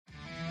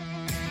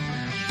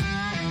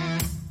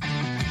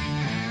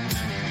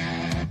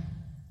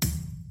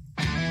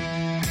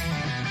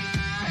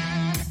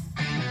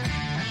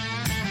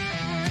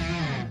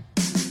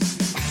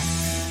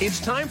It's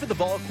time for the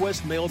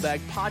VolQuest Mailbag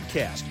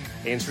Podcast,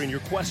 answering your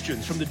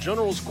questions from the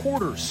General's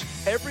quarters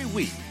every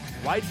week,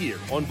 right here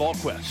on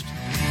VolQuest.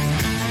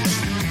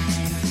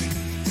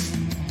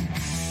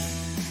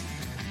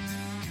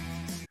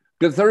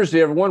 Good Thursday,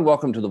 everyone.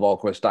 Welcome to the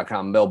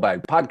VolQuest.com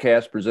Mailbag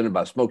Podcast, presented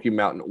by Smoky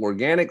Mountain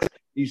Organics,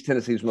 East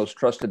Tennessee's most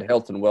trusted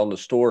health and wellness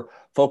store,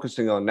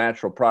 focusing on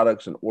natural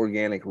products and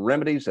organic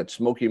remedies. That's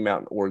Smoky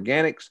Mountain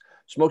Organics.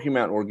 Smoky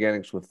Mountain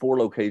Organics with 4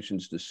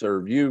 locations to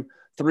serve you.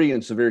 3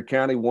 in Sevier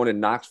County, 1 in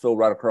Knoxville,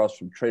 right across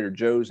from Trader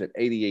Joe's at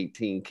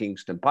 8018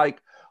 Kingston Pike.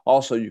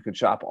 Also, you can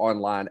shop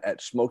online at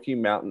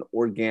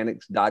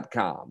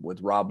SmokyMountainOrganics.com.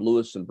 With Rob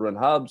Lewis and Brent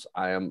Hubbs,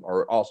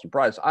 Austin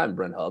Price. I'm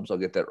Brent Hubbs. I'll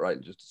get that right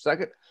in just a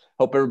second.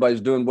 Hope everybody's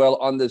doing well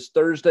on this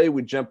Thursday.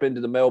 We jump into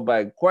the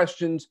mailbag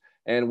questions,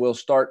 and we'll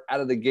start out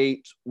of the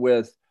gate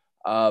with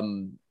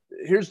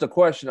here's the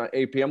question on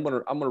AP. I'm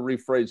gonna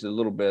rephrase it a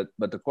little bit,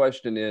 but the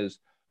question is,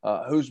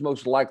 who's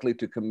most likely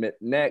to commit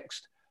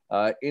next?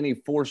 Any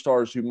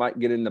 4-stars who might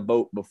get in the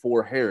boat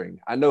before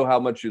Herring? I know how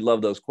much you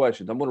love those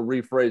questions. I'm going to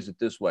rephrase it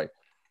this way.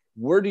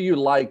 Where do you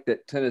like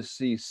that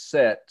Tennessee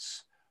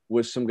sets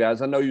with some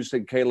guys? I know you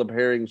said Caleb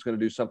Herring's going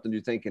to do something, you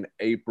think, in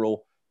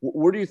April.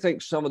 Where do you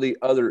think some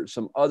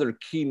other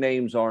key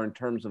names are in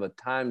terms of a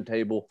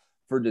timetable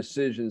for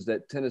decisions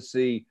that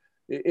Tennessee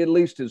at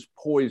least is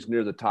poised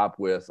near the top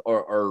with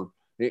or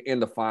in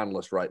the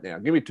finalists right now?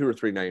 Give me 2 or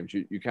 3 names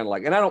you kind of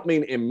like. And I don't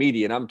mean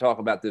immediate. I'm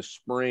talking about this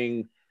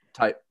spring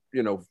type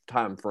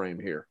time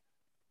frame here.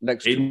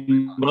 Next,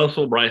 Aiden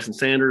Bustle, Bryson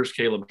Sanders,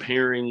 Caleb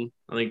Herring.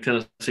 I think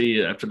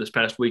Tennessee, after this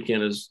past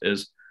weekend,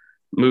 has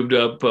moved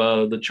up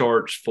the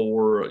charts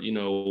for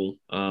Devin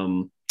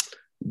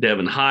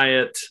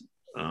Hyatt.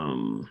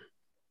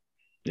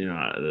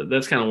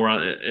 That's kind of where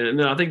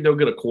I think they'll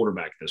get a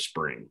quarterback this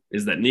spring.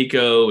 Is that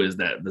Nico? Is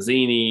that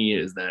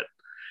Vizzini?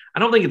 I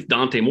don't think it's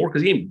Dante Moore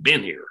because he ain't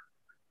been here.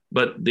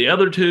 But the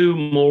other 2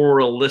 more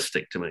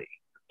realistic to me.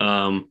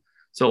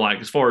 So,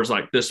 like, as far as,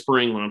 like, this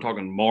spring, when I'm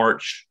talking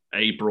March,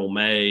 April,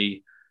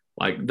 May,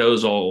 like,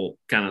 those all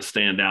kind of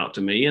stand out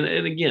to me. And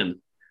again,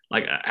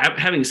 like,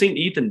 having seen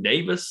Ethan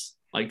Davis,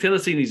 like,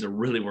 Tennessee needs to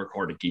really work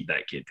hard to keep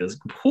that kid because,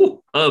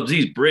 Hubbs,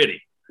 he's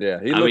pretty. Yeah.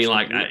 He's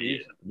long.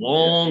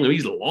 Yeah.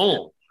 He's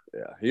long.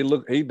 Yeah.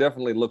 He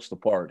definitely looks the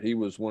part. He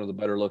was one of the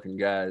better-looking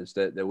guys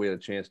that we had a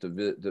chance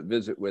to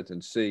visit with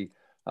and see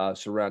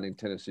surrounding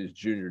Tennessee's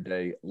Junior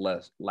Day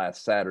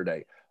last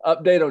Saturday.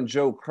 Update on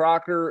Joe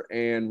Crocker,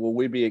 and will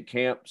we be at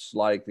camps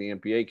like the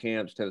MPA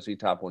camps, Tennessee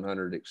Top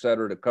 100, et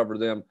cetera, to cover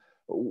them?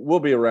 We'll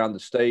be around the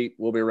state.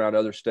 We'll be around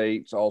other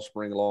states all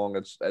spring long,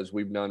 as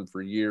we've done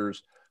for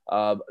years.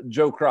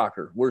 Joe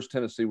Crocker, where's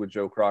Tennessee with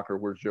Joe Crocker?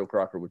 Where's Joe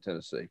Crocker with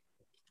Tennessee?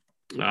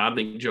 I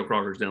think Joe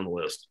Crocker's down the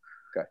list.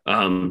 Okay.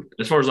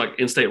 As far as, like,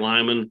 in-state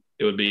linemen,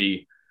 it would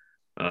be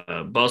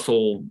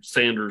Bustle,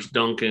 Sanders,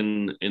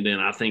 Duncan, and then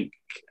I think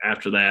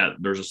after that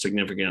there's a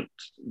significant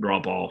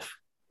drop-off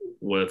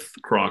with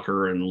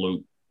Crocker and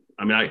Luke.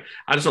 I mean, I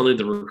just don't think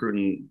they're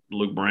recruiting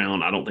Luke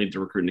Brown. I don't think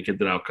they're recruiting the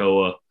kid at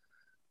Alcoa.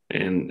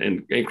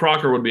 And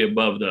Crocker would be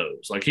above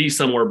those. Like, he's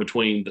somewhere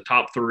between the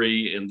top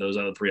 3 and those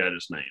other 3 I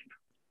just named.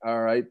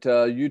 All right.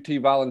 UT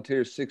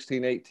Volunteers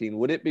 16-18.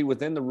 Would it be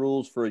within the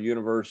rules for a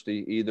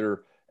university,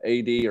 either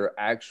AD or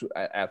actual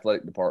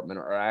athletic department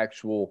or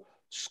actual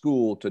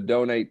school, to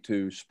donate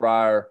to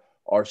Spire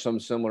or some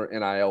similar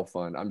NIL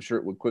fund? I'm sure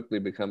it would quickly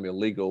become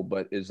illegal,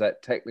 but is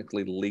that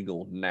technically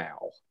legal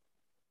now?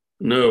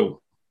 No,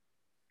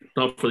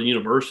 not for the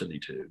university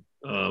to.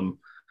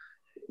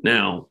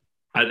 Now,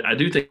 I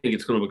do think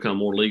it's going to become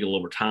more legal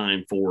over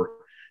time for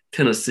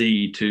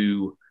Tennessee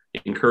to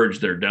encourage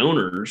their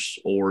donors,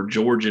 or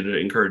Georgia to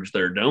encourage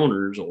their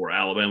donors, or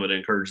Alabama to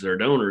encourage their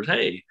donors.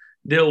 Hey,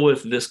 deal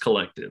with this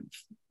collective.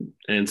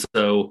 And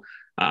so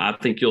I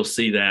think you'll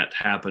see that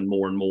happen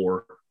more and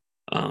more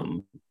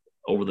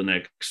over the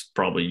next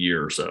probably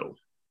year or so.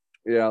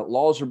 Yeah,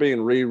 laws are being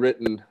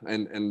rewritten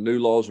and new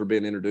laws are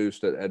being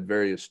introduced at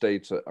various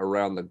states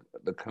around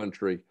the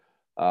country,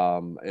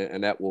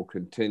 and that will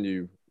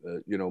continue,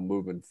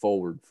 moving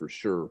forward for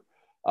sure.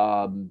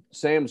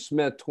 Sam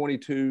Smith,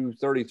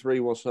 2233,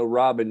 wants to know,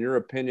 Rob, in your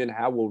opinion,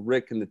 how will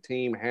Rick and the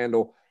team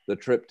handle the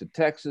trip to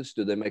Texas?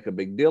 Do they make a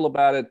big deal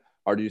about it,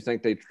 or do you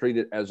think they treat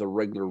it as a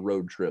regular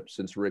road trip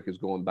since Rick is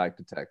going back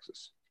to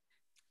Texas?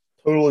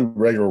 Totally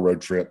regular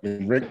road trip. I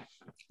mean, Rick,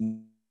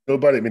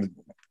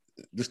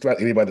 just about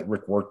anybody that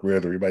Rick worked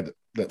with or anybody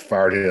that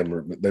fired him,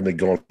 or they've been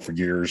gone for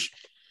years.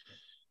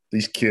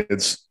 These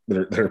kids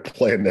that are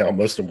playing now,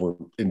 most of them were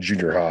in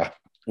junior high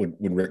when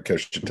Rick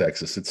coached in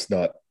Texas. It's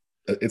not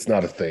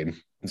a thing.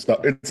 It's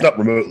not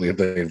remotely a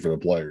thing for the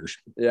players.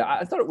 Yeah,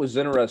 I thought it was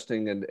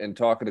interesting and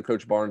talking to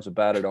Coach Barnes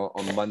about it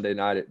on Monday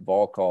night at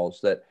Vol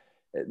Calls that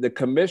the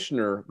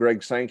commissioner,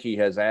 Greg Sankey,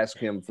 has asked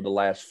him for the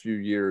last few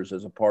years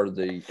as a part of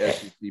the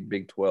SEC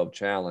Big 12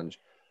 Challenge,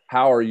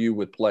 how are you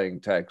with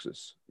playing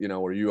Texas?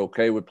 Are you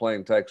okay with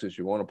playing Texas?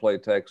 You want to play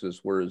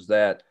Texas? Where is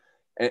that?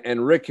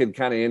 And Rick had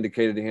kind of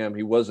indicated to him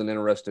he wasn't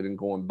interested in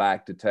going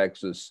back to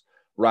Texas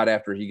right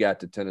after he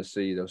got to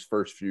Tennessee those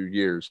first few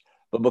years.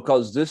 but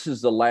because this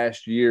is the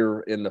last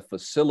year in the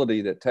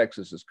facility that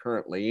Texas is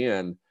currently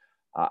in,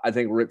 I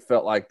think Rick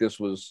felt like this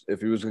was,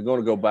 if he was going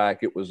to go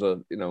back, it was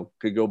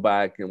could go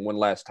back and one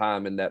last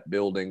time in that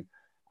building.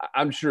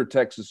 I'm sure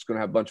Texas is going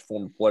to have a bunch of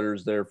former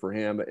players there for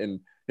him, and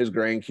his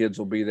grandkids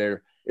will be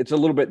there. It's a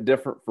little bit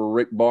different for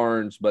Rick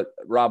Barnes, but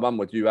Rob, I'm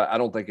with you. I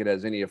don't think it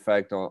has any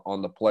effect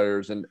on the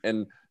players,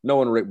 and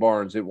knowing Rick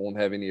Barnes, it won't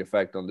have any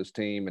effect on this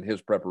team and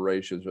his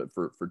preparations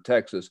for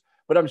Texas.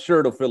 But I'm sure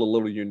it'll feel a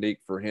little unique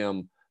for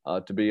him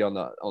to be on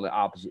the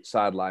opposite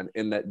sideline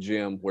in that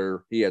gym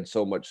where he had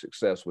so much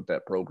success with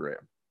that program.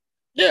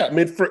 Yeah,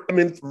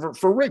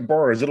 for Rick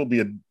Barnes, it'll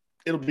be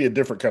a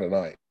different kind of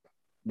night.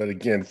 But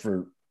again,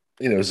 for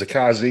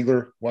Zakai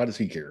Ziegler, why does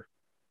he care?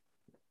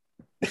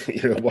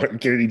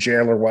 Kennedy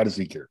Chandler, why does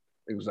he care?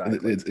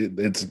 Exactly.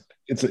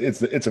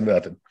 It's a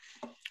nothing.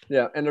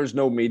 Yeah, and there's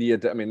no media.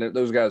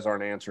 Those guys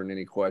aren't answering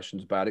any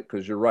questions about it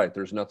because you're right.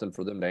 There's nothing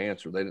for them to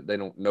answer. They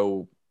don't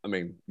know.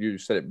 You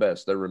said it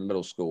best. They were in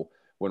middle school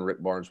when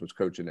Rick Barnes was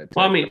coaching that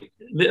team. Well,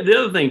 the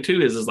other thing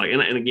too is like,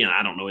 and again,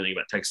 I don't know anything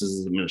about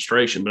Texas's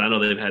administration, but I know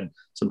they've had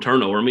some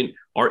turnover.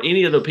 Are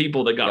any of the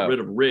people that got rid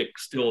of Rick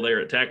still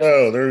there at Texas?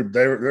 Oh, they're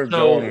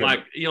so gone.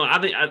 I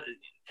think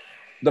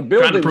the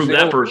building trying to prove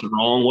that person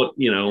wrong.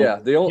 Yeah,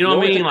 the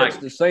only thing like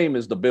that's the same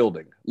is the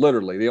building.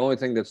 Literally, the only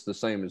thing that's the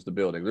same is the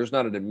building. There's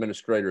not an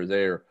administrator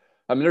there.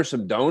 There's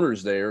some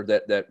donors there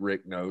that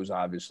Rick knows,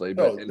 obviously,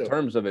 but in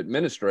terms of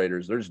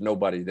administrators, there's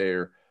nobody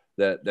there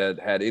that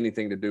had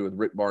anything to do with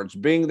Rick Barnes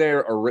being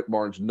there or Rick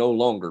Barnes no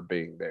longer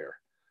being there.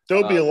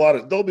 There'll be a lot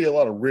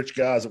of rich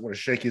guys that want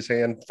to shake his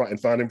hand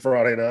and find him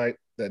Friday night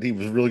that he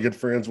was really good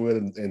friends with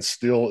and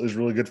still is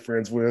really good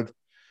friends with.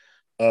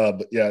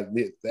 But yeah,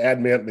 the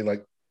admin,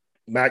 like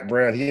Mac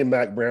Brown, he and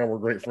Mac Brown were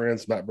great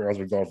friends. Mac Brown's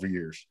been gone for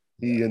years.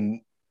 He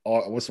and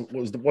what's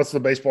the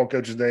baseball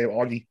coach's name?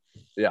 Augie.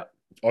 Yeah,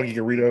 Augie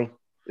Garrido.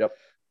 Yep.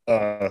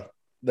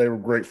 They were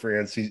great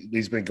friends.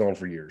 He's been gone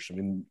for years.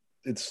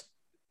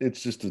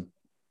 It's just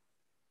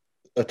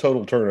a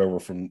total turnover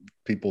from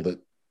people that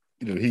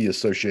he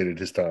associated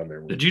his time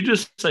there with. Did you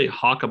just say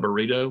Hawk a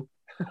burrito?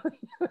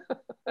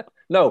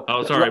 No.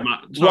 Oh, sorry.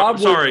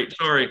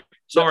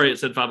 Sorry. It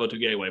said 502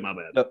 Gateway. My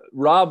bad.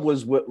 Rob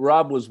was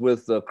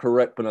with the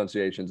correct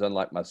pronunciations,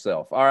 unlike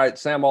myself. All right.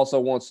 Sam also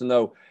wants to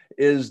know: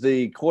 is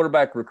the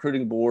quarterback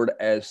recruiting board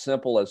as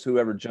simple as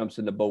whoever jumps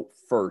in the boat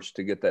first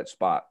to get that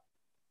spot?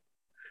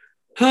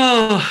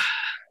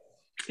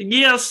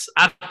 Yes,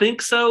 I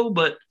think so,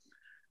 but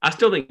I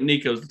still think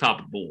Nico's the top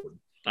of the board.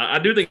 I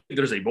do think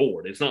there's a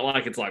board. It's not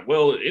like it's like,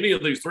 well, any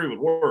of these three would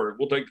work.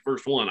 We'll take the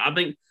first one. I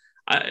think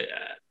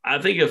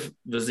if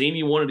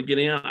Vizzini wanted to get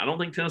in, I don't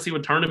think Tennessee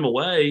would turn him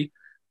away.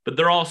 But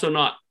they're also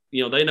not,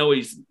 they know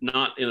he's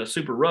not in a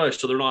super rush,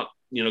 so they're not,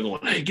 going,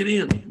 hey, get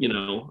in.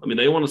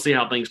 They want to see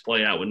how things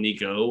play out with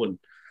Nico and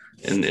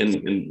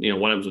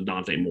what happens with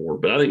Dante Moore.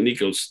 But I think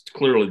Nico's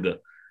clearly the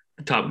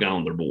top guy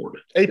on their board.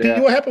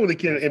 AP, what happened with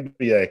the kid at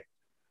NBA?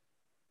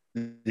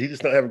 Did he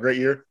just not have a great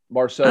year?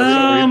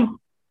 Marcel.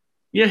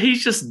 Yeah,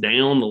 he's just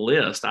down the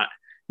list.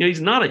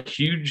 He's not a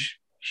huge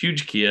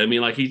kid.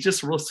 He's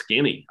just real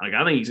skinny.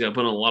 I think he's got to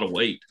put on a lot of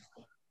weight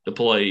to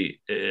play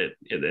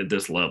at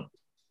this level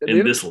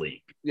in this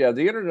league. Yeah,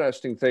 the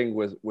interesting thing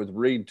with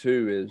Reed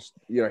too is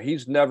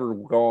he's never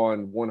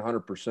gone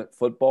 100%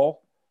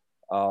 football.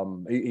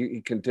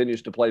 He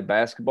continues to play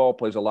basketball,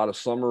 plays a lot of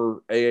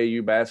summer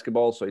AAU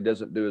basketball, so he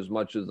doesn't do as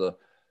much of the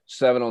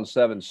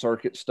 7-on-7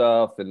 circuit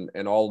stuff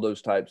and all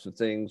those types of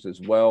things as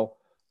well.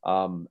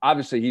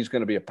 Obviously, he's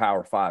going to be a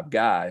Power 5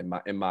 guy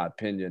in my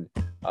opinion,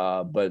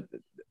 but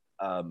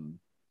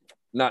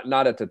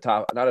not at the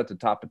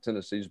top of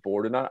Tennessee's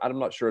board, and I'm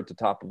not sure at the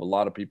top of a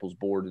lot of people's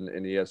board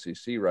in the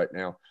SEC right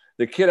now.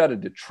 The kid out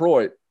of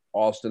Detroit,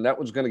 Austin, that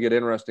was going to get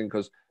interesting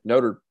because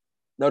Notre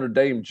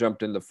Dame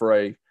jumped in the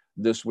fray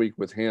this week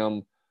with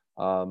him,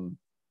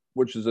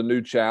 which is a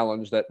new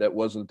challenge that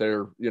wasn't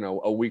there,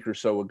 a week or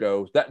so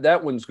ago.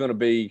 That one's going to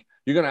be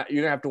you're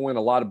gonna have to win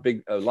a lot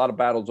of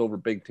battles over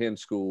Big Ten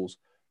schools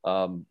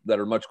that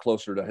are much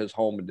closer to his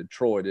home in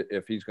Detroit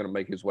if he's going to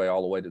make his way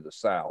all the way to the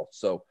South.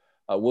 So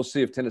we'll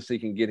see if Tennessee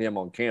can get him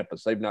on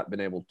campus. They've not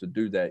been able to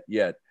do that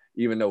yet,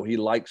 even though he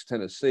likes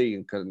Tennessee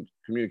and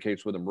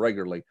communicates with them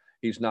regularly.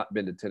 He's not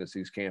been to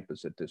Tennessee's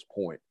campus at this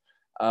point.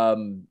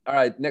 All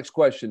right, next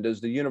question. Does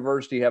the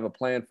university have a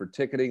plan for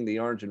ticketing the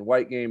orange and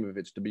white game if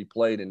it's to be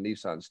played in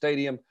Nissan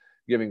Stadium?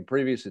 Given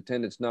previous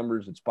attendance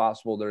numbers, it's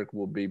possible there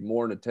will be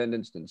more in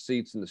attendance than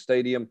seats in the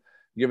stadium.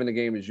 Given the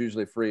game is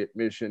usually free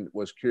admission,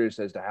 was curious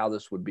as to how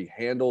this would be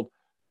handled.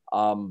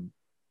 I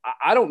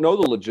don't know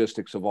the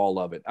logistics of all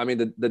of it.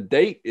 The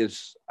date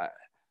is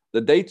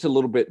the date's a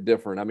little bit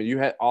different. You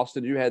had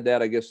Austin, you had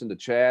that, I guess, in the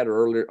chat or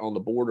earlier on the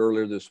board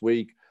earlier this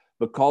week.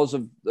 Because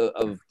of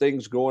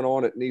things going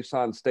on at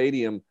Nissan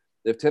Stadium,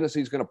 if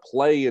Tennessee's going to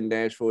play in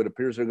Nashville, it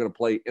appears they're going to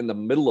play in the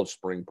middle of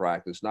spring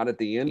practice, not at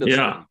the end of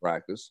spring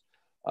practice,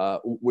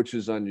 which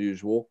is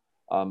unusual.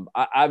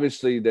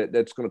 Obviously,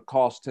 that's going to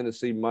cost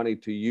Tennessee money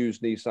to use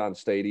Nissan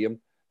Stadium.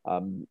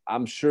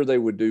 I'm sure they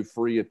would do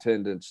free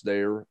attendance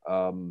there.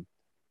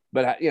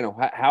 But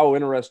how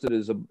interested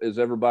is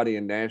everybody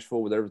in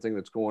Nashville with everything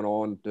that's going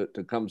on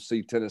to come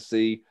see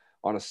Tennessee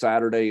on a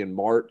Saturday in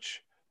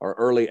March or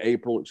early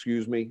April?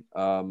 Excuse me.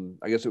 I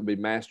guess it would be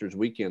Masters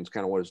weekend is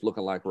kind of what it's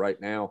looking like right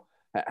now.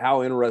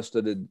 How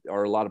interested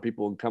are a lot of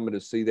people in coming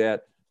to see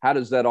that? How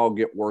does that all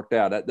get worked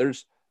out?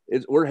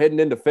 We're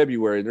heading into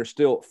February. There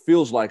still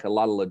feels like a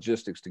lot of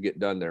logistics to get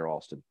done there,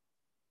 Austin.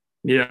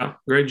 Yeah,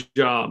 great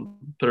job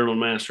putting on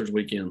Masters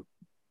weekend.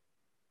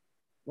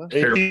 Well,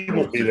 he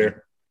won't be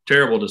there.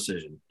 Terrible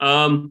decision.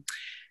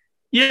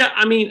 Yeah,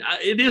 I mean,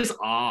 it is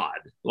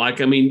odd.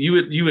 Like, I mean,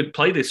 you would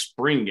play this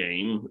spring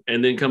game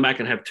and then come back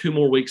and have 2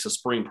 more weeks of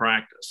spring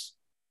practice,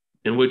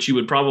 in which you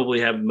would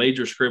probably have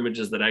major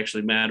scrimmages that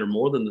actually matter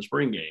more than the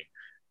spring game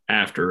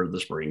after the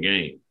spring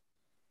game.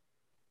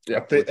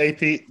 Yeah,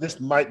 AP, this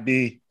might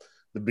be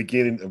the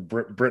beginning of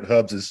Brent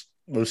Hubbs'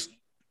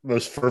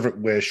 most fervent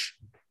wish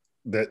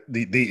that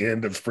the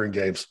end of spring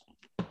games.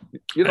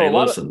 A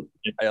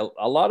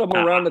lot of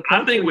them around the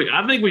country.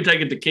 I think we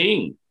take it to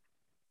King.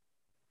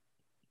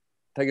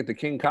 Take it to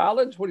King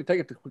College? What do you take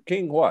it to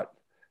King what?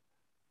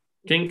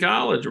 King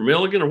College or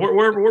Milligan or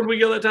where did we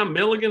go that time?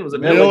 Milligan? Was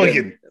it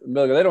Milligan?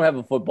 Milligan. They don't have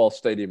a football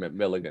stadium at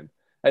Milligan.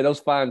 Hey, those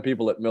fine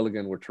people at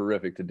Milligan were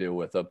terrific to deal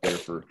with up there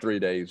for 3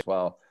 days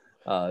while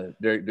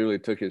Derek Dooley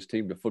took his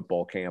team to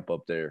football camp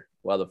up there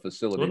while the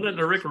facility. Wasn't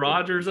that Rick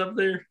Rogers up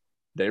there?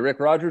 Rick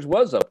Rogers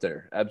was up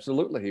there.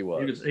 Absolutely, he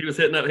was. He was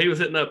hitting up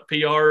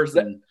PRs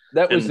and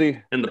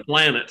the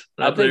Planet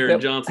up there in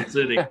Johnson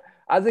City.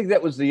 I think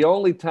that was the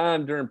only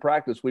time during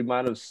practice we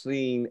might have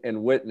seen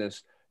and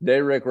witnessed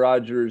Rick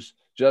Rogers,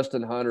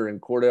 Justin Hunter,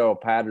 and Cordell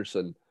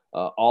Patterson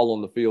all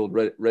on the field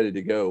ready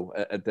to go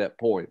at that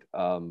point.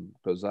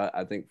 Because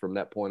I think from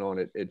that point on,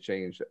 it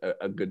changed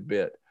a good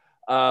bit.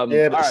 But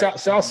right.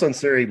 Sal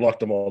Sunseri locked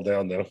them all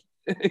down, though.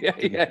 Yeah,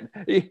 he had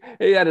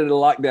it a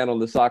lockdown on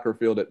the soccer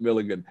field at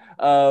Milligan.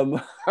 All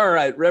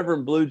right,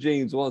 Reverend Blue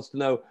Jeans wants to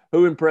know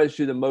who impressed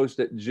you the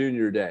most at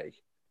Junior Day.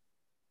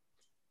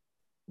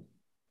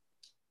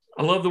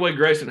 I love the way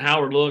Grayson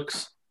Howard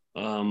looks.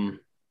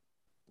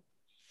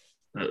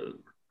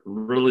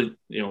 Really,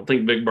 I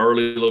think Big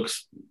Burley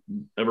looks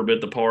every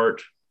bit the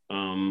part.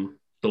 The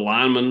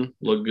linemen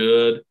look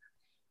good.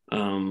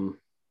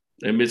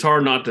 It's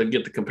hard not to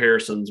get the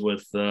comparisons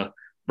with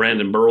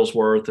Brandon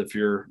Burlsworth if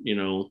you're,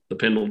 the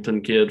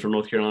Pendleton kid from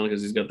North Carolina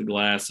because he's got the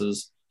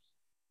glasses.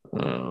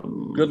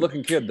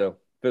 Good-looking kid, though,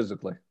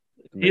 physically.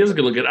 He is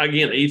good looking.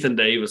 Again, Ethan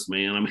Davis,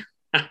 man. I mean,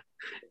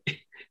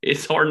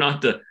 it's hard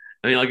not to.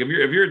 I mean, like if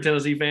you're a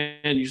Tennessee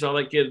fan, you saw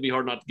that kid, it'd be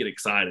hard not to get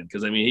excited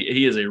because I mean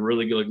he is a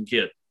really good looking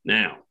kid.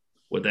 Now,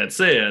 with that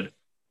said,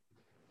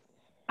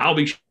 I'll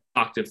be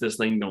shocked if this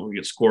thing don't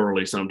get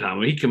squirrely sometime.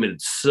 I mean, he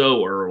committed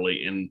so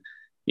early, and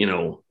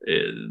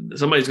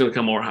somebody's going to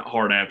come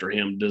hard after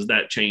him. Does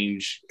that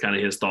change kind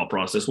of his thought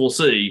process? We'll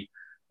see.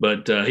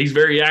 But he's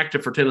very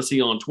active for Tennessee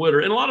on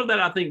Twitter, and a lot of that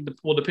I think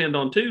will depend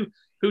on too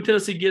who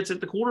Tennessee gets at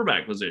the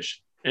quarterback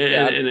position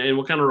and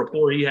what kind of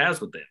rapport he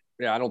has with them.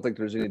 Yeah, I don't think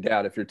there's any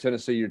doubt. If you're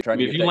Tennessee, you're trying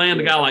to if you land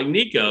a guy like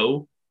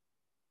Nico,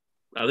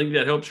 I think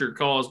that helps your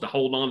cause to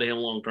hold on to him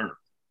long term.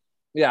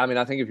 Yeah, I mean,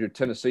 I think if you're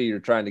Tennessee, you're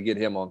trying to get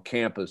him on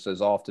campus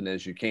as often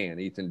as you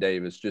can, Ethan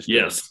Davis, just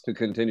to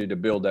continue to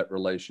build that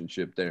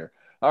relationship there.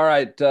 All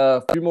right,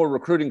 a few more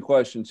recruiting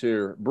questions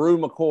here. Brew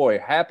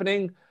McCoy,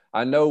 happening?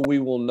 I know we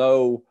will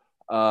know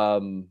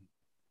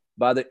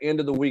by the end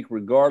of the week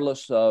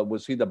regardless.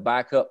 Was he the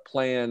backup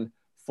plan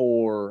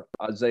for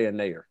Isaiah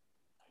Nair?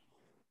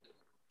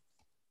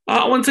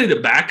 I wouldn't say the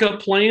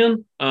backup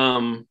plan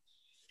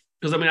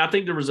because, I mean, I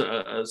think there was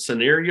a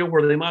scenario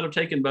where they might have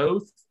taken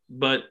both.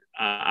 But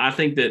I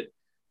think that,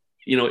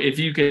 if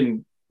you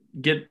can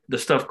get the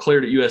stuff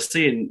cleared at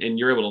USC and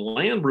you're able to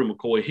land Brew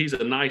McCoy, he's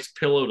a nice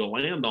pillow to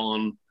land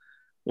on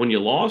when you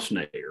lost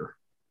Nair.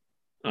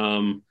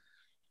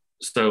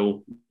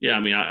 So, yeah, I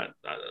mean, I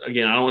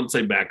don't want to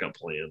say backup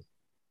plan.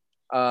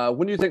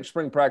 When do you think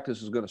spring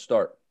practice is going to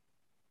start?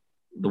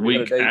 The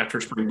week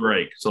after spring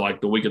break. So, like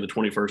the week of the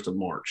 21st of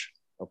March.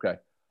 Okay.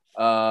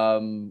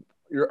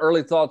 Your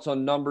early thoughts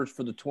on numbers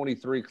for the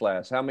 23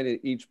 class. How many at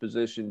each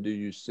position do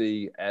you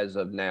see as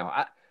of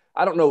now?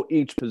 I don't know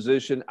each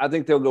position. I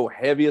think they'll go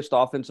heaviest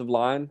offensive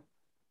line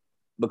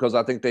because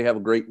I think they have a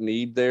great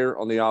need there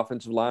on the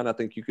offensive line. I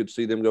think you could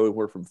see them go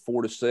anywhere from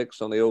 4 to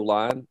 6 on the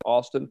O-line,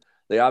 Austin.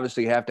 They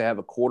obviously have to have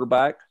a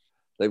quarterback.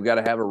 They've got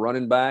to have a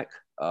running back.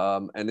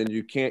 And then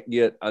you can't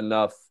get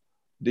enough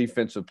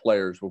defensive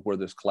players with where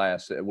this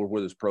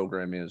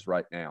program is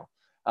right now.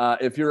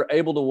 If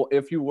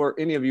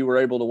any of you were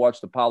able to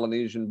watch the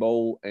Polynesian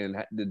Bowl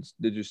and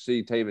did you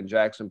see Taven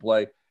Jackson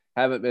play?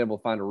 Haven't been able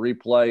to find a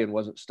replay and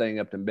wasn't staying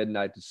up to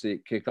midnight to see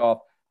it kick off.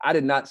 I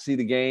did not see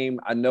the game.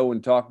 I know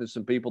in talking to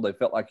some people, they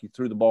felt like he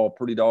threw the ball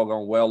pretty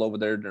doggone well over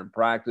there during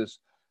practice.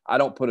 I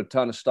don't put a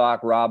ton of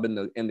stock, Rob, in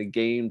the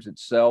games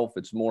itself.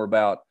 It's more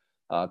about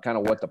kind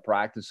of what the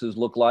practices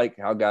look like,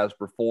 how guys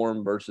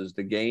perform versus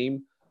the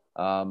game.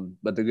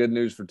 But the good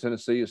news for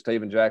Tennessee is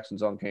Taven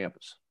Jackson's on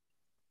campus.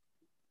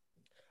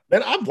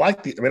 Man, I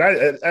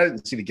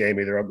didn't see the game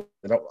either.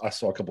 I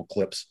saw a couple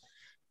clips.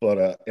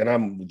 But and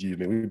I'm with you. I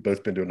mean, we've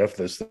both been doing enough of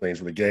those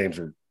things where the games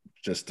are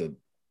just a.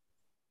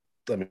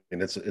 I mean,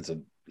 it's a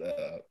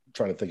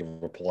trying to think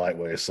of a polite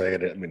way of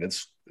saying it. I mean,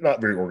 it's not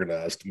very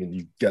organized. I mean,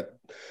 you get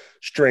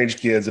strange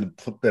kids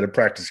that have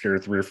practiced here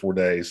 3 or 4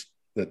 days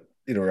that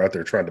are out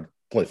there trying to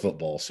play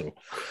football. So,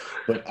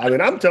 but I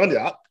mean, I'm telling you,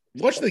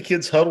 watching the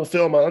kids huddle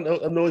film. I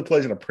know he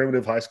plays in a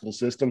primitive high school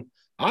system.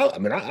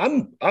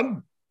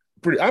 I'm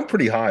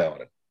pretty high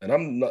on it, and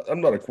I'm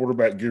not a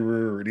quarterback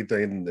guru or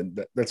anything.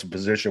 And that's a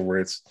position where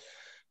it's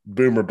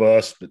boom or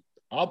bust. But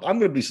I'm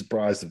going to be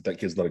surprised if that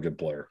kid's not a good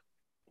player.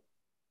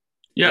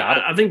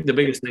 Yeah, I think the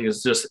biggest thing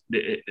is just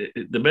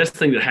the best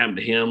thing that happened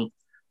to him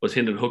was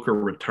Hendon Hooker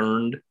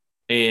returned,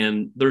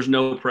 and there's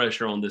no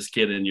pressure on this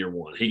kid in year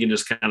one. He can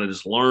just kind of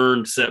just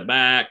learn, set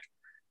back,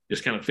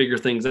 just kind of figure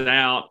things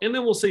out, and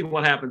then we'll see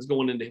what happens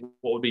going into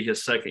what would be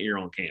his second year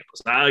on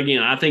campus.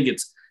 I think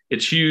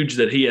it's huge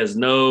that he has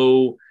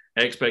no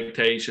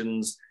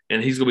expectations,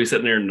 and he's going to be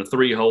sitting there in the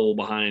 3-hole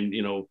behind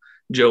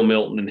Joe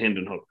Milton and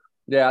Hendon Hooker.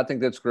 Yeah, I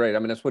think that's great. I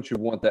mean, that's what you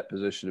want that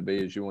position to be,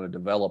 is you want to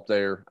develop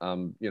there.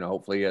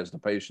 Hopefully he has the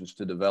patience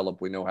to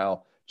develop. We know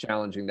how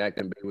challenging that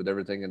can be with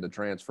everything in the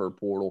transfer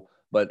portal,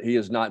 but he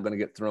is not going to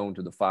get thrown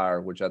to the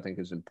fire, which I think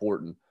is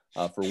important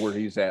for where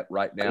he's at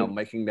right now,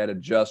 making that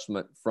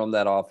adjustment from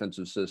that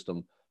offensive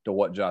system to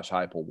what Josh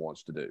Heupel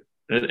wants to do.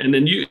 And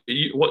then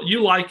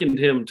you likened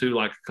him to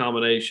like a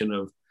combination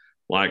of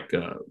like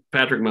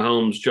Patrick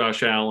Mahomes,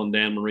 Josh Allen,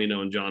 Dan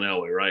Marino, and John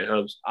Elway, right,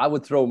 Hubs? I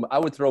would throw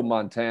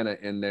Montana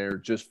in there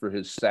just for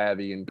his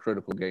savvy in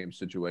critical game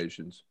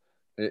situations.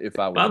 If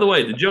I were. By the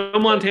way, the Joe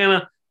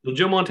Montana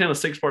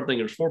 6-part thing.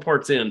 There's 4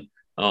 parts in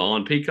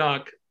on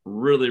Peacock.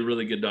 Really,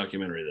 really good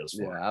documentary this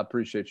far. Yeah, I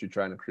appreciate you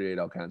trying to create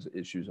all kinds of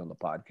issues on the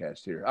podcast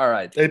here. All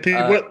right,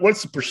 AP,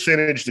 what's the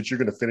percentage that you're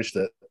going to finish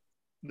that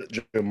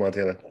Joe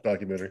Montana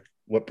documentary?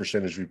 What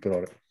percentage we put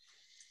on it?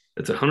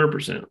 It's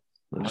 100%.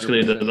 I'm just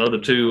going to need the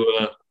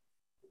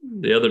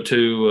other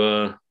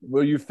two.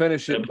 Will you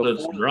finish it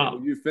before drop?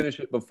 Will you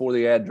finish it before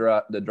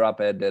the drop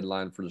ad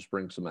deadline for the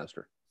spring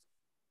semester?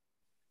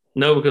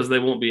 No, because they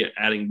won't be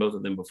adding both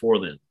of them before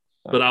then.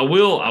 But I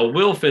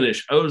will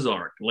finish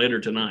Ozark later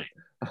tonight.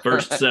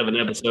 First 7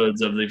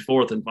 episodes of the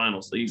 4th and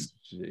final season.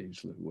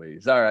 Jeez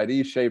Louise. All right.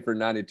 E. Schaefer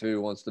 92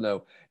 wants to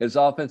know, is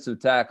offensive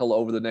tackle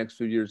over the next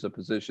few years a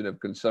position of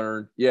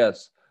concern?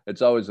 Yes,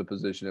 it's always a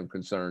position of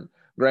concern.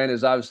 Grant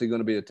is obviously going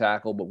to be a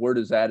tackle, but where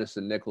does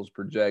Addison Nichols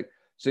project?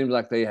 Seems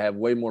like they have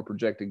way more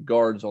projected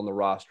guards on the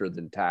roster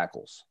than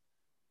tackles.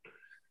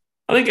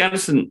 I think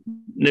Addison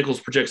Nichols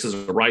projects as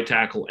a right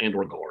tackle and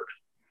or guard.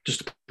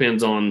 Just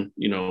depends on,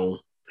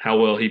 how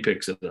well he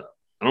picks it up.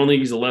 I don't think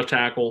he's a left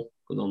tackle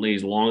because I don't think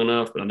he's long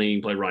enough, but I think he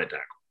can play right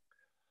tackle.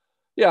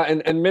 Yeah,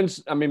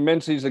 and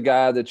Mincy's a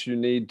guy that you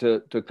need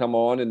to come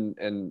on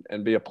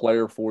and be a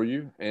player for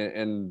you.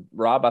 And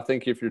Rob, I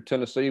think if you're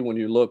Tennessee, when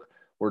you look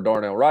where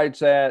Darnell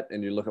Wright's at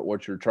and you look at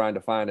what you're trying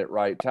to find at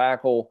right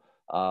tackle,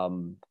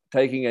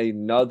 taking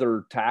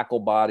another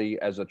tackle body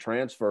as a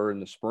transfer in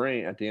the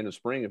spring, at the end of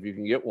spring, if you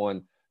can get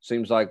one,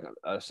 seems like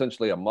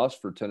essentially a must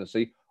for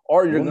Tennessee.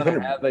 Or you're going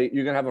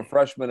to have a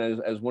freshman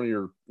as one of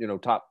your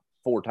top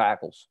 4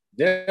 tackles.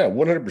 Yeah,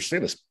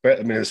 100%.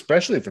 I mean,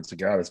 especially if it's a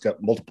guy that's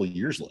got multiple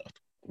years left,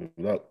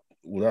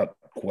 without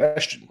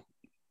question,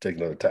 take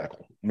another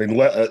tackle. I mean,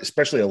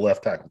 especially a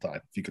left tackle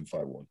type, if you can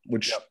find one,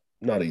 which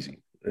not easy,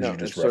 as you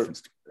just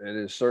referenced. It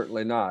is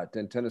certainly not.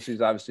 And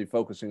Tennessee's obviously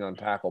focusing on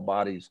tackle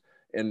bodies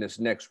in this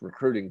next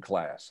recruiting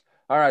class.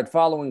 All right,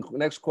 following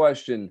next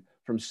question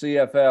from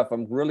CFF.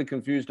 I'm really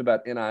confused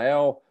about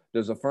NIL.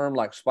 Does a firm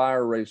like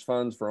Spire raise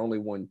funds for only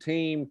one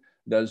team?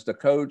 Does the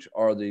coach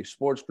or the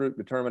sports group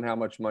determine how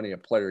much money a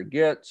player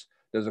gets?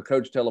 Does a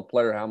coach tell a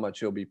player how much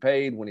he'll be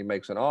paid when he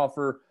makes an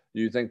offer?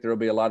 Do you think there will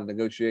be a lot of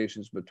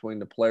negotiations between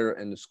the player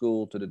and the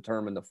school to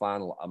determine the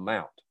final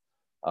amount?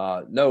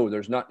 No,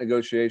 there's not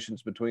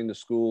negotiations between the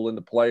school and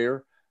the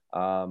player.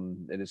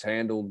 It is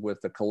handled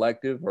with the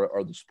collective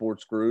or the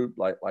sports group,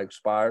 like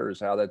Spire is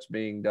how that's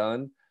being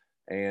done.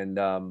 And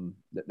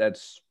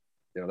that's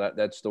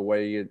the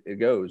way it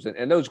goes.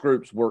 And those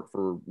groups work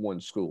for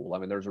one school. I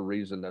mean, there's a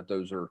reason that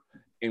those are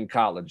in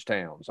college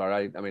towns. All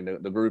right. I mean,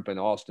 the group in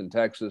Austin,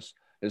 Texas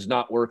is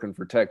not working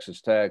for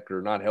Texas Tech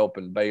or not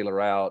helping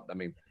Baylor out. I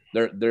mean,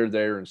 they're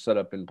there and set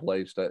up in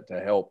place to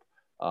help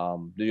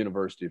the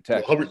University of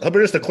Texas. But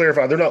just to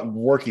clarify, they're not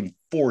working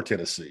for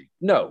Tennessee.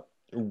 No.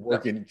 They're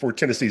working for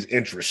Tennessee's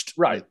interest.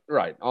 Right.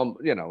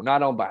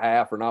 Not on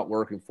behalf or not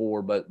working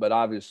for, but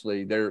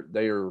obviously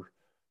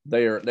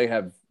they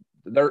have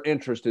their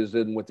interest is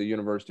in with the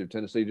University of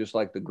Tennessee, just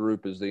like the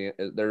group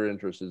their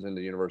interest is in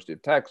the University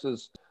of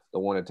Texas, the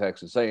one at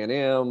Texas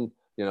A&M.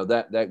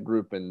 That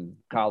group in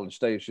College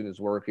Station is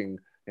working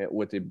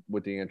with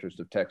the interest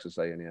of Texas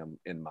A&M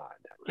in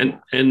mind.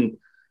 And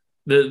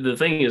the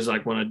thing is,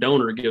 like, when a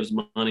donor gives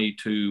money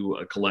to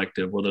a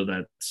collective, whether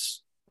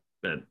that's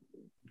at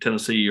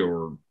Tennessee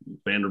or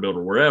Vanderbilt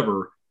or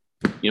wherever,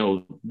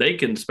 they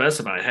can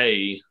specify,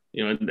 hey,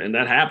 and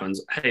that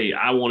happens. Hey,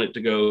 I want it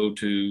to go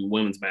to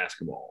women's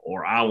basketball,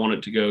 or I want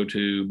it to go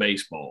to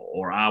baseball,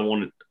 or I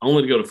want it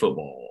only to go to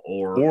football,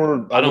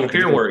 or I don't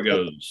care where it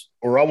goes.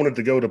 Or I want it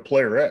to go to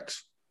player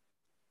X.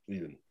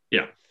 Even.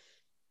 Yeah.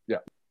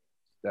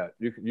 Yeah.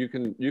 You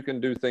can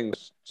do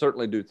things,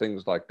 certainly do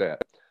things like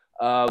that.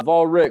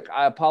 Vol Rick,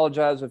 I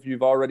apologize if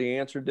you've already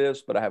answered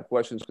this, but I have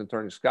questions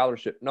concerning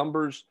scholarship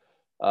numbers.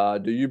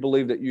 Do you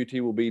believe that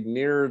UT will be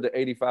near the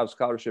 85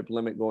 scholarship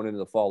limit going into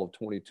the fall of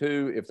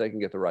 22 if they can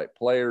get the right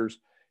players?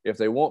 If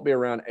they won't be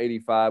around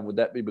 85, would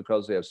that be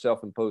because they have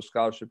self-imposed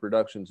scholarship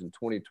reductions in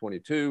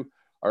 2022,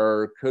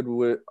 or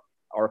couldn't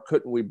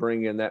we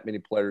bring in that many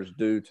players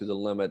due to the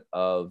limit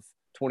of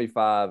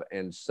 25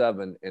 and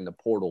 7 in the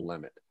portal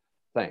limit?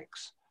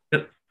 Thanks.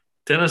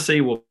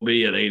 Tennessee will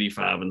be at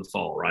 85 in the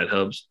fall, right,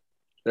 Hubs?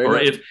 Or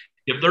if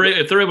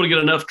they're able to get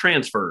enough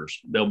transfers,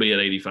 they'll be at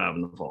 85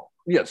 in the fall.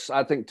 Yes,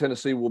 I think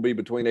Tennessee will be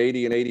between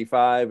 80 and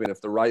 85, and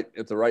if the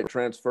right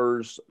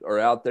transfers are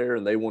out there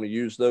and they want to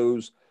use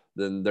those,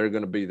 then they're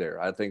going to be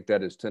there. I think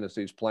that is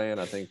Tennessee's plan.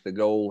 I think the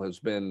goal has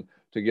been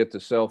to get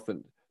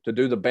to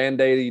do the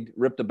Band-Aid,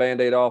 rip the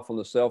Band-Aid off on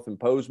the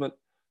self-imposement,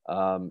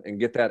 and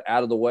get that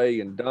out of the way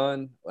and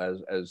done,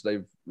 as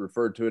they've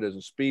referred to it, as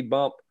a speed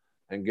bump,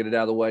 and get it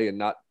out of the way and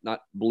not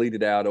bleed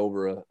it out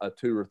over a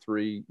 2 or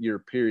 3 year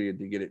period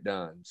to get it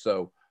done.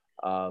 So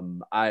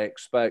I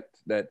expect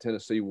that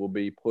Tennessee will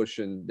be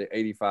pushing the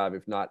 85,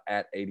 if not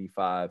at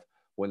 85,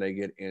 when they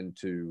get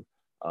into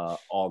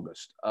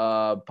August.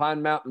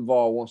 Pine Mountain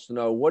Vol wants to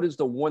know, what is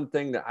the one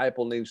thing that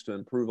Heupel needs to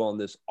improve on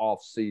this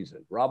off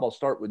season? Rob, I'll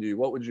start with you.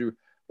 What would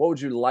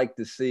you like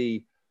to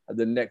see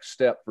the next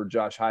step for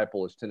Josh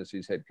Heupel as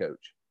Tennessee's head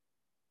coach?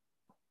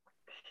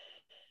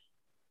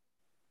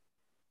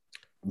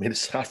 I mean,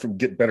 aside from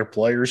get better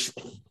players,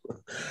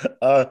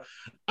 I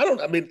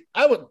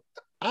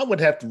would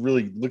have to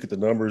really look at the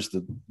numbers,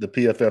 the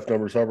PFF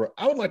numbers. However,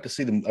 I would like to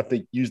see them, I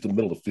think, use the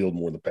middle of the field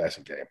more in the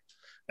passing game.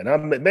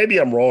 And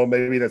maybe I'm wrong.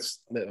 Maybe that's,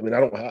 I mean,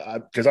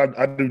 because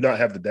I do not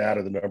have the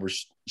data, the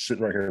numbers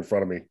sitting right here in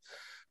front of me.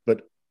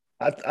 But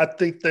I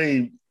think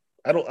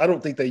I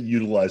don't think they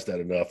utilize that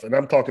enough. And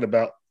I'm talking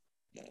about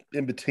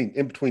in between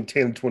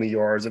 10 and 20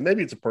 yards, and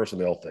maybe it's a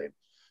personnel thing,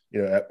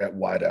 at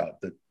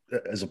wideout, that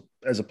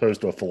as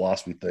opposed to a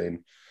philosophy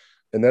thing.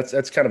 And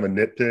that's kind of a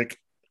nitpick.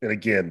 And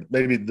again,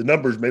 maybe the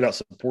numbers may not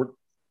support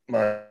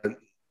my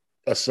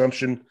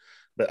assumption,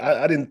 but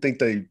I didn't think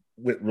they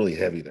went really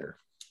heavy there.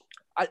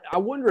 I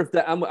wonder if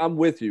that I'm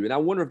with you, and I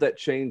wonder if that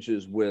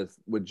changes with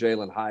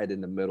Jalen Hyatt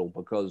in the middle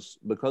because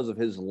of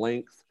his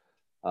length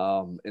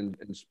and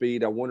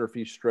speed. I wonder if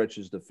he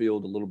stretches the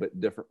field a little bit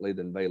differently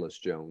than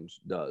Velus Jones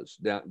does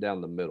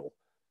down the middle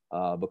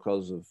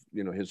because of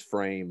his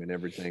frame and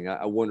everything.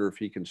 I wonder if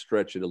he can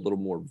stretch it a little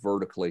more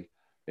vertically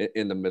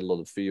in the middle of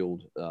the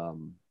field.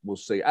 We'll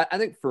see. I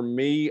think for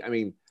me,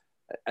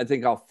 I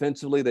think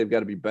offensively they've got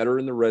to be better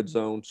in the red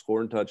zone,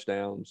 scoring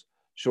touchdowns.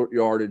 Short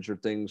yardage are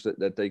things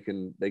that they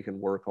can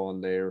work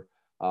on there.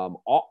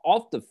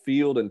 Off the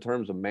field, in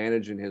terms of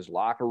managing his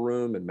locker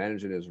room and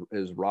managing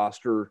his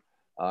roster,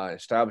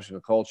 establishing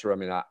a culture.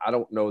 I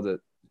don't know that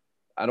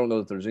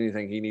there's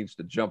anything he needs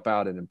to jump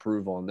out and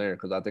improve on there,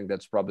 because I think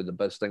that's probably the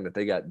best thing that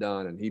they got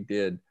done, and he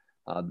did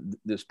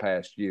this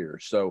past year.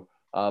 So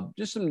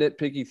just some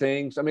nitpicky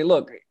things.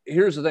 Look,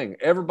 here's the thing: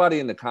 everybody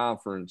in the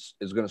conference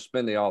is going to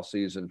spend the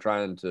offseason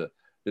trying to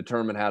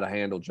determine how to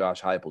handle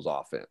Josh Heupel's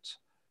offense,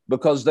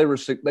 because they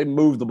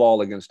moved the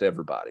ball against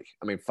everybody.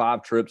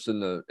 5 trips in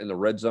the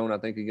red zone, I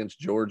think, against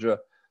Georgia.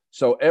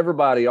 So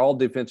everybody, all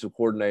defensive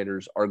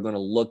coordinators, are going to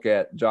look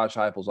at Josh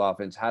Heupel's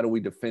offense. How do we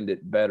defend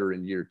it better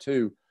in year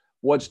 2?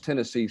 What's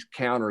Tennessee's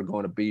counter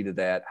going to be to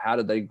that? How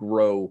do they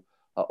grow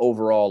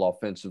overall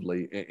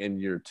offensively in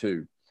year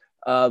 2?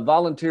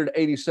 Volunteered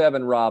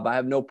 87, Rob. I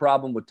have no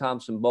problem with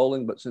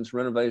Thompson-Boling, but since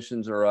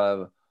renovations are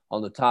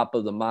on the top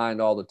of the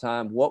mind all the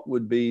time, what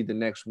would be the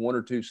next 1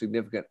 or 2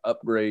 significant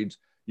upgrades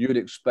you would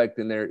expect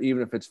in there,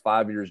 even if it's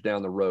 5 years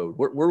down the road?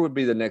 Where would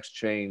be the next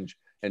change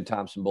in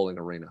Thompson-Boling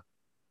Arena?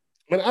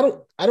 I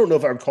don't know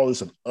if I would call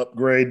this an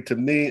upgrade. To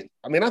me,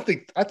 I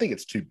think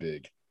it's too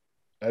big.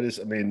 It's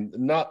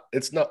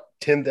not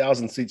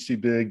 10,000 seats too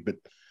big, but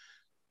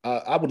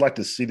I would like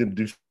to see them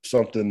do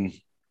something,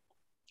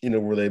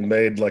 where they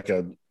made like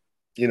in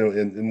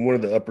one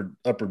of the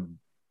upper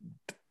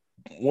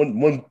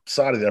one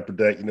side of the upper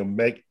deck,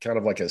 make kind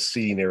of like a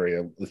seating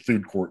area, the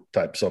food court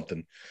type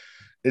something.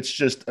 It's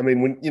just,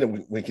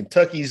 when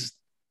Kentucky's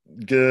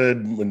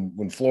good,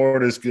 when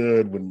Florida's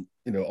good, when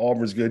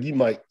Auburn's good, you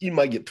might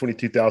get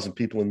 22,000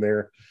 people in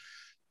there,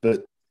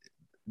 but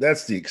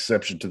that's the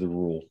exception to the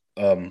rule.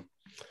 And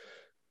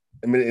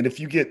if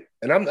you get,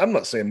 and I'm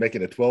not saying make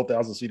it a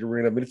 12,000 seat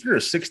arena, but if you're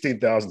a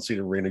 16,000 seat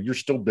arena, you're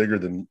still bigger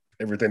than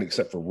everything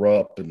except for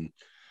Rupp and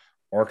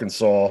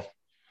Arkansas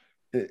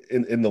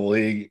in the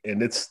league,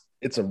 and it's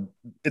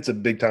a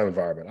big time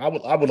environment.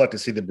 I would like to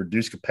see them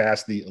reduce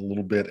capacity a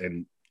little bit,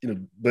 and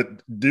but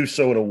do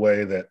so in a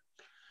way that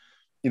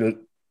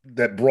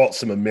that brought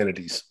some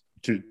amenities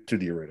to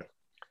the arena.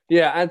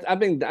 Yeah, I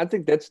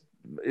think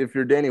if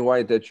you're Danny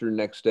White, that's your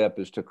next step,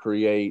 is to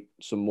create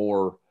some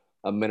more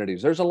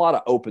amenities. There's a lot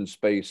of open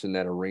space in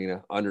that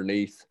arena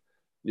underneath,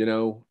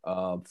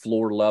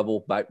 floor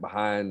level back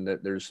behind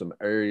that. There's some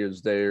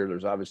areas there.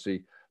 There's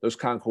obviously those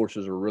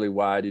concourses are really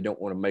wide. You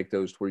don't want to make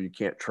those to where you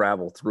can't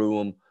travel through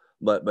them,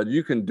 but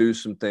you can do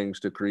some things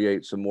to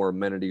create some more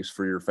amenities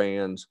for your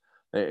fans.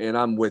 And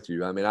I'm with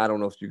you. I mean, I don't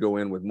know if you go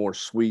in with more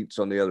suites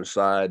on the other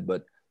side,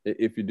 but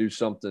if you do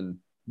something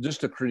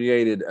just to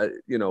create it,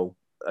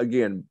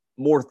 again,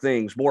 more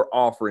things, more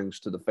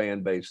offerings to the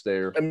fan base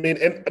there. I mean,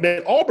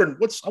 Auburn,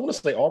 I want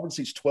to say Auburn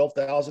seats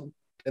 12,000,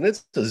 and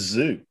it's a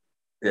zoo.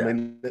 Yeah.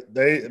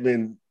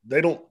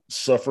 They don't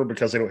suffer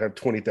because they don't have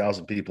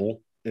 20,000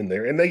 people in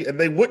there, and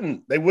they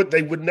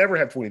would never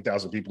have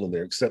 20,000 people in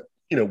there, except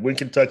when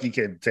Kentucky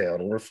came to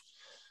town, or if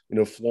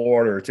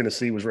Florida or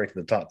Tennessee was ranked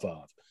in the top 5.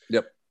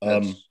 Yep.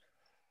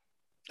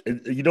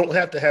 You don't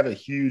have to have a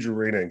huge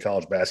arena in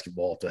college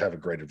basketball to have a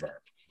great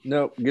environment.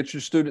 No, get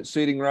your student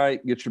seating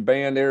right, get your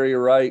band area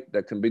right.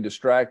 That can be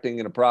distracting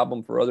and a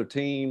problem for other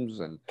teams,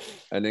 and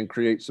then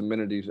create some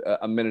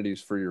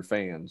amenities for your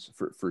fans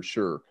for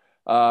sure.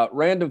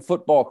 Random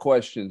football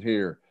question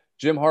here.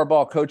 Jim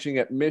Harbaugh coaching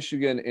at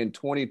Michigan in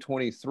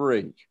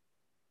 2023.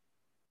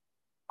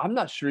 I'm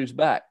not sure he's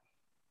back.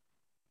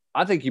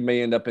 I think he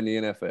may end up in the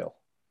NFL.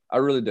 I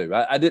really do.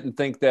 I didn't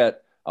think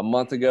that a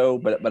month ago,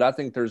 but I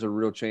think there's a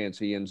real chance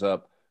he ends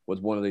up with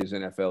one of these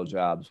NFL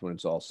jobs when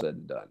it's all said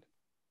and done.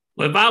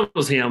 Well, if I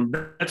was him,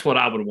 that's what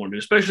I would want to do,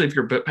 especially if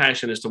your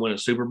passion is to win a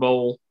Super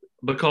Bowl,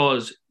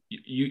 because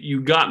you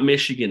got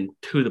Michigan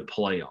to the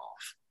playoff.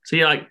 See,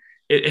 had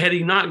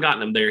he not gotten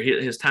them there,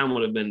 his time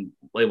would have been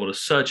labeled as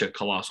such a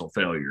colossal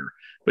failure.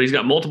 But he's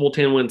got multiple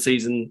 10-win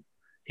season.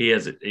 He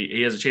has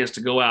a chance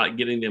to go out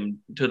getting them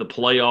to the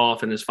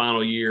playoff in his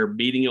final year,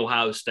 beating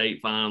Ohio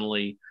State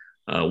finally,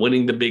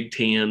 winning the Big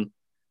Ten.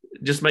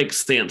 Just makes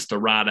sense to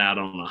ride out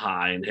on a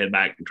high and head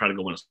back and try to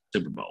go win a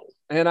Super Bowl.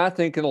 And I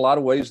think in a lot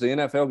of ways the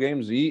NFL game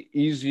is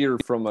easier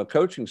from a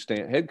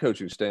head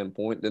coaching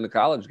standpoint than the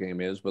college game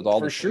is, with all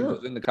the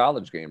changes in the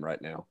college game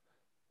right now.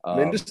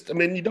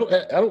 You don't.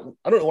 I don't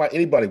know why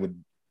anybody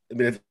would. I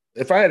mean,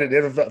 if I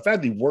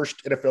had the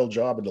worst NFL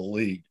job in the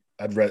league,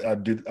 I'd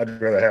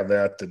rather have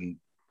that than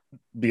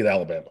be at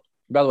Alabama.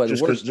 By the way,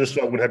 just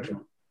so I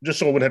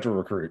wouldn't have to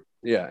recruit.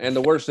 Yeah, and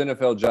the worst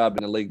NFL job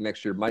in the league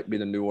next year might be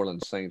the New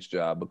Orleans Saints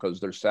job,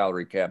 because their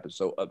salary cap is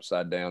so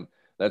upside down.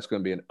 That's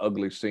going to be an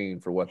ugly scene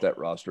for what that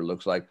roster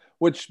looks like,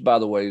 which, by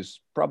the way, is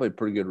probably a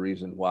pretty good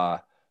reason why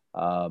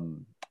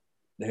the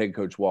head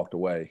coach walked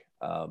away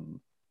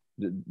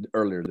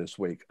earlier this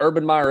week.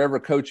 Urban Meyer ever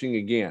coaching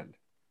again?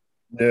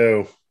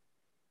 No,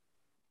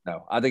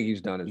 I think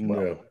he's done as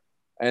well. No.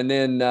 And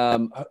then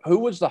who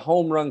was the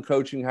home run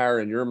coaching hire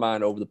in your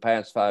mind over the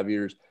past 5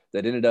 years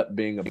that ended up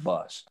being a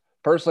bust?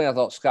 Personally, I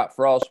thought Scott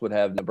Frost would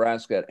have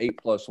Nebraska at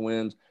 8+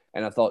 wins,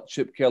 and I thought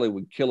Chip Kelly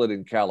would kill it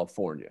in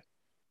California.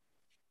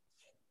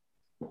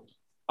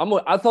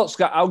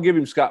 I'll give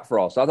him Scott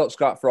Frost. I thought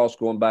Scott Frost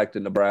going back to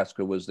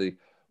Nebraska was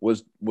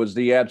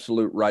the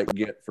absolute right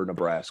get for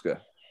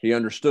Nebraska. He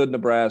understood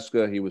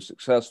Nebraska. He was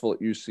successful at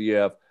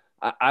UCF.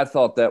 I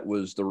thought that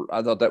was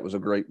a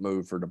great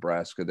move for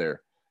Nebraska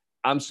there.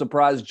 I'm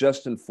surprised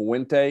Justin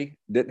Fuente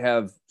didn't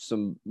have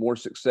some more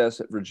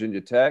success at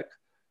Virginia Tech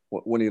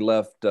when he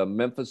left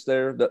Memphis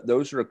there.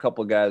 Those are a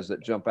couple of guys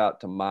that jump out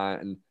to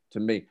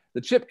me.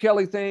 The Chip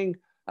Kelly thing,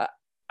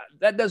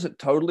 that doesn't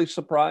totally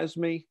surprise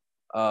me.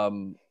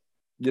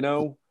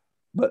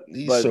 But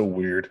he's so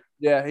weird.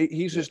 Yeah,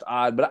 he's just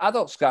odd. But I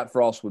thought Scott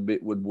Frost would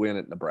win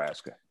at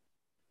Nebraska.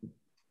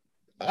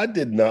 I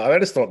did not. I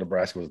just thought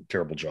Nebraska was a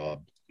terrible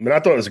job. I mean, I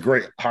thought it was a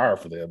great hire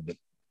for them, but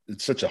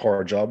it's such a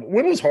hard job.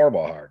 When was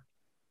Harbaugh hired?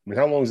 I mean,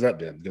 how long has that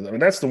been? Because I mean,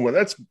 that's the one.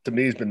 That's, to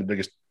me, has been the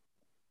biggest.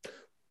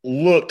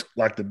 Looked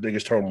like the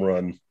biggest home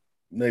run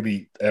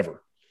maybe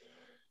ever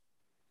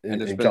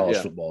in college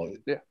football.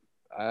 Yeah,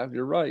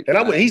 you're right.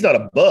 And he's not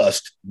a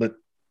bust, but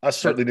I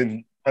certainly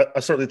didn't.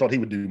 I certainly thought he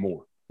would do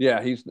more.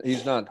 Yeah,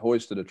 he's not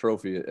hoisted a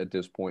trophy at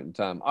this point in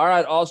time. All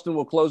right, Austin,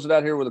 we'll close it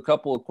out here with a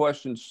couple of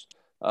questions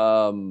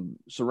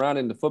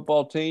surrounding the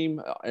football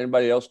team.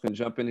 Anybody else can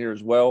jump in here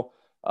as well.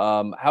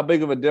 How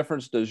big of a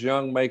difference does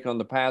Young make on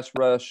the pass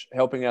rush,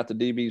 helping out the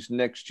DBs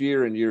next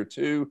year in year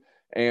 2?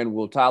 And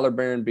will Tyler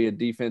Barron be a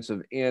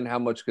defensive end? How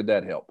much could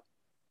that help?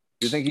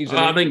 Do you think he's?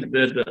 I think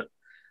that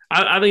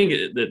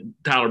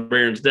Tyler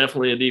Barron's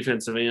definitely a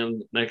defensive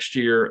end next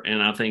year,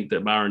 and I think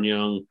that Byron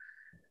Young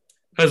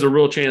has a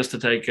real chance to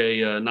take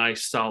a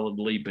nice solid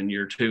leap in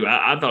year 2.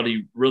 I thought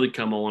he really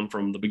come on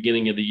from the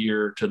beginning of the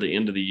year to the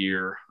end of the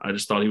year. I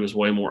just thought he was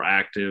way more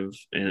active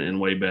and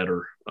way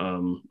better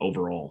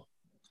overall.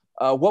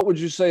 What would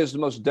you say is the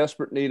most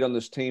desperate need on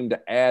this team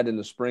to add in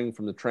the spring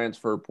from the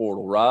transfer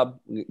portal? Rob,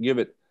 Give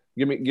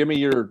me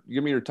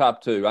your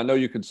top 2. I know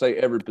you could say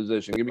every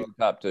position. Give me your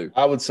top 2.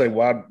 I would say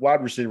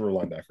wide receiver or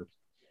linebacker.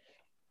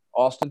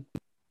 Austin?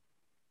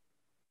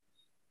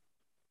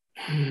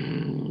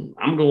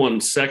 I'm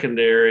going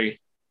secondary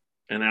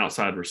and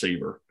outside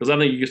receiver because I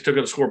think you can still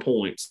got to score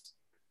points.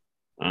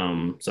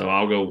 So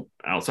I'll go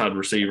outside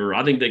receiver.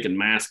 I think they can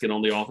mask it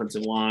on the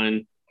offensive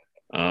line,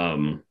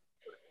 and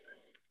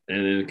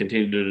then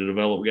continue to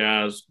develop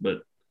guys.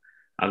 But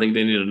I think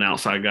they need an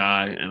outside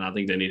guy, and I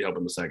think they need help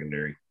in the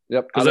secondary.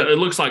 Yep. Because it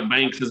looks like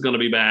Banks is going to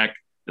be back,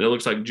 and it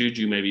looks like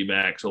Juju may be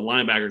back. So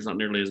linebacker's not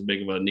nearly as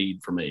big of a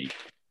need for me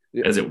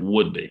as it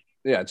would be.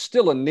 Yeah, it's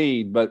still a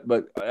need, but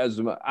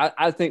as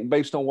I think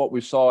based on what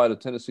we saw out of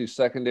Tennessee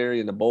secondary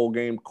in the bowl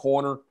game,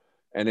 corner,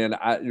 and then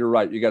you're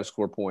right, you got to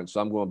score points. So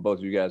I'm going both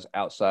of you guys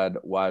outside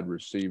wide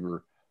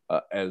receiver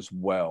as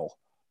well.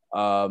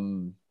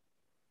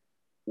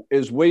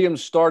 Is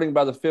Williams starting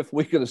by the 5th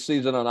week of the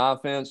season on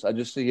offense? I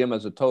just see him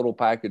as a total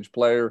package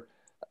player,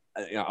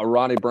 a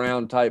Ronnie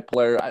Brown type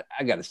player.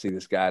 I got to see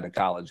this guy in a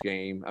college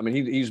game. I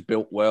mean, he's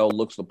built well,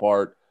 looks the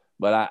part,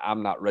 but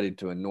I'm not ready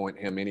to anoint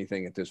him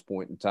anything at this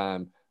point in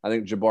time. I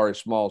think Jabari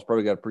Small's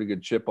probably got a pretty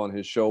good chip on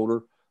his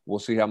shoulder. We'll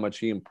see how much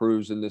he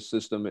improves in this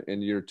system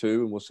in year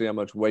 2, and we'll see how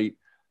much weight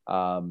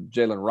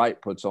Jalen Wright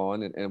puts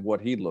on and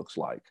what he looks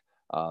like.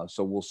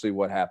 So we'll see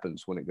what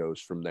happens when it goes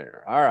from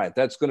there. All right,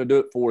 that's going to do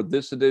it for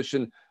this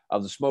edition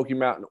of the Smoky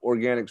Mountain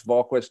Organics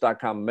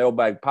VolQuest.com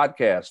Mailbag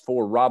Podcast.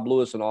 For Rob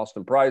Lewis and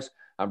Austin Price,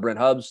 I'm Brent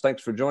Hubbs.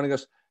 Thanks for joining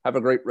us. Have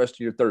a great rest of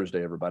your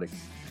Thursday, everybody.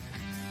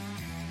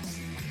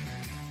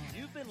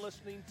 You've been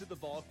listening to the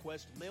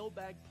VolQuest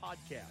Mailbag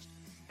Podcast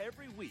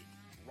every week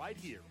right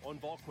here on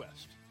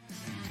VolQuest.